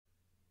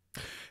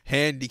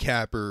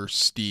Handicapper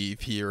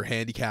Steve here,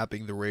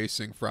 handicapping the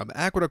racing from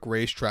Aqueduct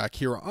Racetrack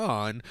here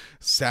on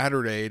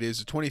Saturday. It is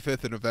the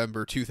 25th of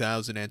November,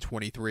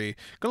 2023.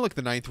 Gonna look at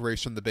the ninth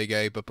race from the Big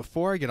A, but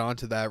before I get on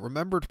to that,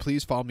 remember to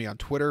please follow me on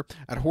Twitter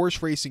at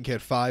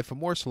HorseRacingKid5 for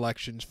more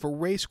selections for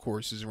race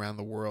courses around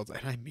the world,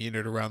 and I mean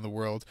it around the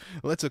world.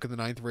 Let's look at the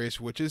ninth race,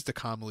 which is the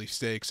Commonly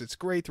Stakes. It's a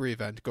grade 3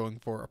 event going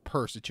for a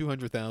purse of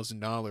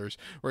 $200,000.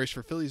 Race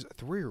for fillies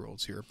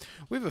 3-year-olds here.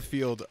 We have a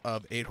field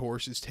of 8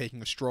 horses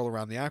taking a stroll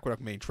around the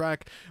Aqueduct main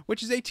track,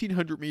 which is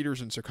 1,800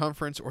 meters in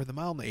circumference, or the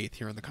 1/8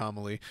 here in the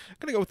Commonly. I'm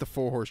going to go with the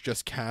 4-horse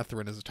Just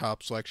Catherine as a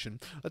top selection.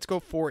 Let's go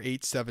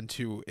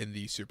 4-8-7-2 in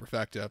the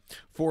superfecta.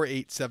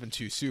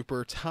 4-8-7-2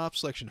 super, top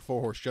selection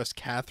 4-horse Just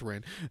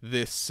Catherine.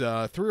 This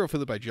 3-year-old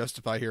filly by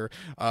Justify here.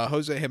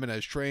 Jose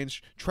Jimenez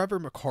trains. Trevor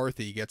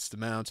McCarthy gets the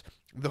mount.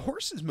 The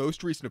horse's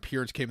most recent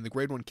appearance came in the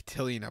Grade 1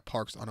 Cotillion at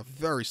Parks on a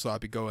very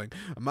sloppy going,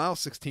 a mile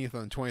 16th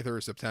on the 23rd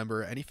of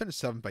September, and he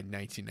finished 7th by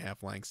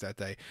 19.5 lengths that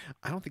day.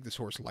 I don't think this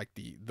horse liked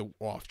the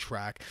off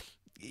track.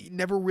 He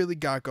never really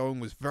got going,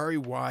 was very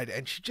wide,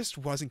 and she just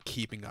wasn't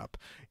keeping up.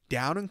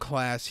 Down in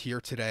class here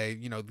today,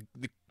 you know,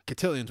 the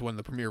Cotillion's one of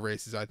the premier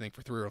races, I think,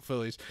 for 3-year-old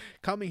fillies.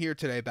 Coming here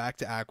today back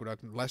to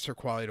Aqueduct, lesser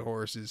quality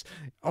horses,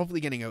 hopefully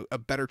getting a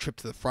better trip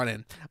to the front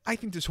end. I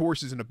think this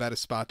horse is in a better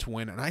spot to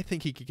win, and I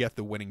think he could get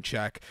the winning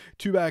check.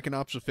 2 back in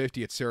option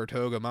 50 at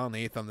Saratoga,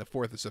 1/8 on the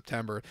 4th of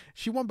September.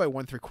 She won by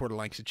 1 3/4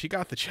 lengths, and she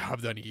got the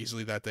job done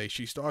easily that day.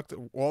 She stalked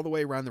all the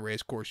way around the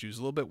race course. She was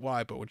a little bit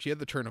wide, but when she had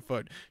the turn of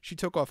foot, she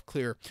took off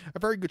clear. A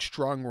very good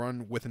strong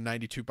run with a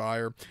 92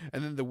 buyer,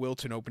 and then the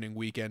Wilton opening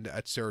weekend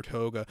at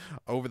Saratoga.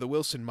 Over the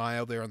Wilson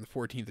Mile there on the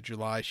 14th of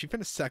July, she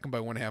finished 2nd by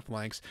 1.5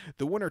 lengths.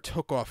 The winner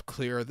took off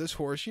clear. This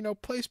horse, you know,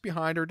 placed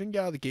behind her, didn't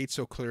get out of the gate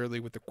so clearly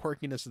with the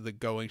quirkiness of the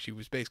going. She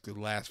was basically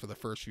last for the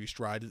first few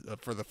strides,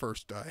 for the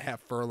first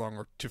half furlong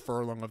or to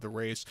furlong of the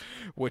race,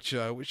 which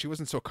she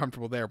wasn't so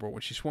comfortable there. But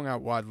when she swung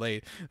out wide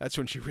late, that's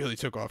when she really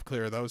took off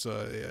clear. That was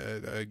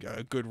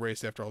a good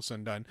race after all said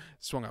and done.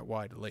 Swung out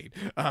wide late.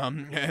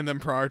 And then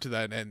prior to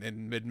that,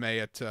 in mid-May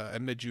at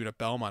mid-June at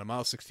Belmont, a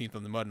mile 16th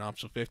on the mud in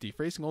option 50,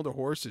 facing older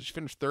horses, she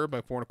finished 3rd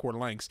by 4 1/4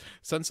 lengths.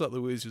 Sunset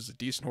Louise was a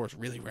decent horse,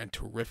 really ran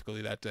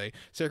terrifically that day.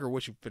 Sacred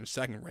Wish, who finished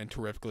 2nd, ran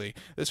terrifically.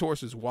 This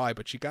horse is wide,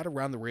 but she got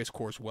around the race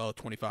course well at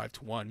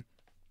 25-1.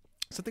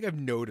 Something I've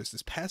noticed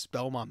this past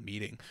Belmont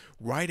meeting,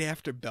 right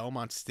after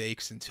Belmont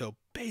Stakes until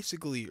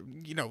basically,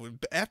 you know,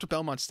 after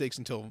Belmont Stakes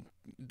until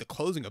the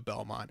closing of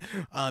Belmont,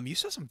 you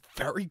saw some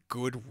very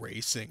good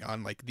racing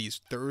on like these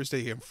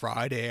Thursday and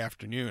Friday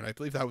afternoon. I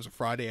believe that was a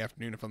Friday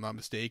afternoon, if I'm not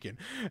mistaken.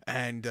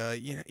 And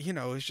you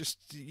know, it's just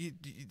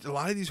a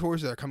lot of these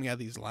horses that are coming out of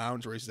these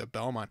lounge races at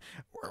Belmont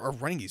are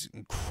running these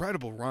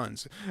incredible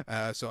runs.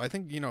 So I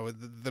think, you know,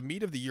 the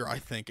meet of the year, I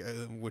think,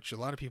 which a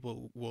lot of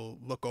people will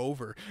look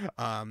over,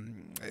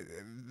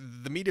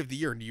 the meet of the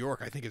year in New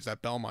York, I think, is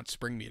that Belmont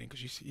Spring meeting,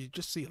 because you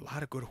just see a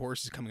lot of good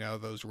horses coming out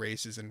of those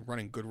races and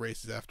running good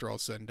races after all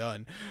said and done.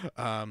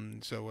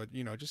 So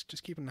you know,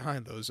 just keep an eye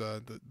on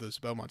those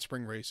Belmont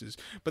Spring races.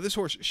 But this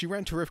horse, she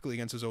ran terrifically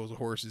against those older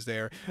horses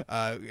there.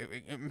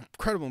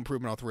 Incredible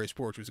improvement off the race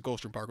porch. It was a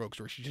Goldstream Park Oaks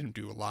where she didn't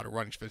do a lot of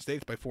running. She finished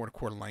 8th by 4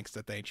 1/4 lengths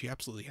that day, and she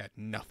absolutely had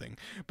nothing.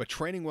 But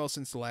training well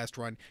since the last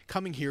run.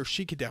 Coming here,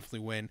 she could definitely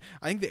win.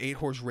 I think the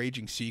 8-horse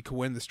Raging Sea could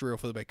win. The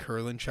 3-year-old filly by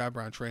Curlin. Chad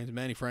Brown trains.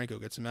 Manny Franco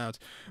gets him out.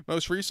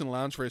 Most recent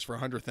lounge race for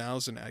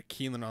 $100,000 at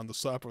Keelan on the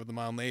slop over the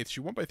 1/8.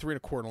 She won by 3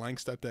 1/4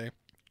 lengths that day.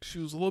 She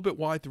was a little bit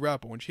wide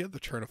throughout, but when she had the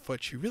turn of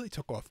foot, she really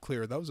took off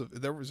clear.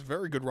 There was a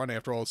very good run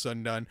after all is said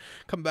and done.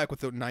 Coming back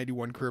with a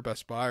 91 career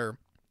best buyer.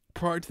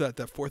 Prior to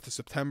that 4th of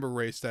September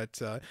race that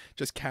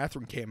Just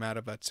Catherine came out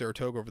of at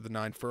Saratoga over the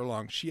 9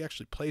 furlong, she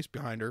actually placed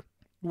behind her,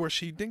 where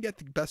she didn't get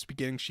the best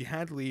beginning. She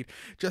had lead.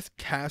 Just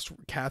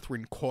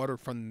Catherine caught her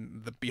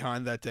from the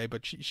behind that day,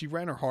 but she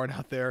ran her hard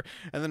out there.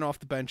 And then off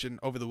the bench and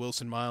over the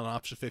Wilson Mile and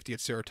option 50 at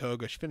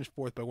Saratoga, she finished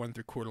 4th by 1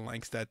 3/4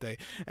 lengths that day.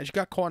 And she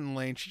got caught in the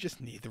lane. She just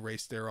needed the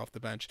race there off the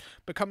bench.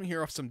 But coming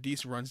here off some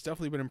decent runs,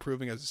 definitely been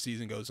improving as the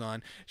season goes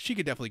on. She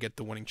could definitely get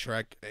the winning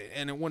track,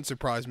 and it wouldn't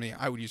surprise me.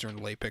 I would use her in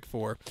the late pick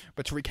 4.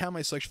 But to recount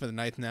my selection for the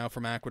 9th now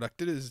from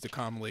Aqueduct, it is the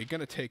Commonly. Going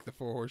to take the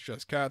 4-horse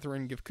Just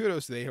Catherine. Give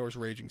kudos to the 8-horse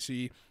Raging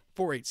Sea.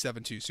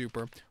 4-8-7-2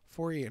 super,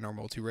 4-8 in our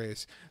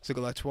multi-race. So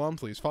good luck to one.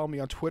 Please follow me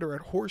on Twitter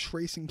at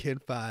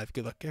HorseRacingKid5.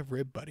 Good luck,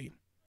 everybody.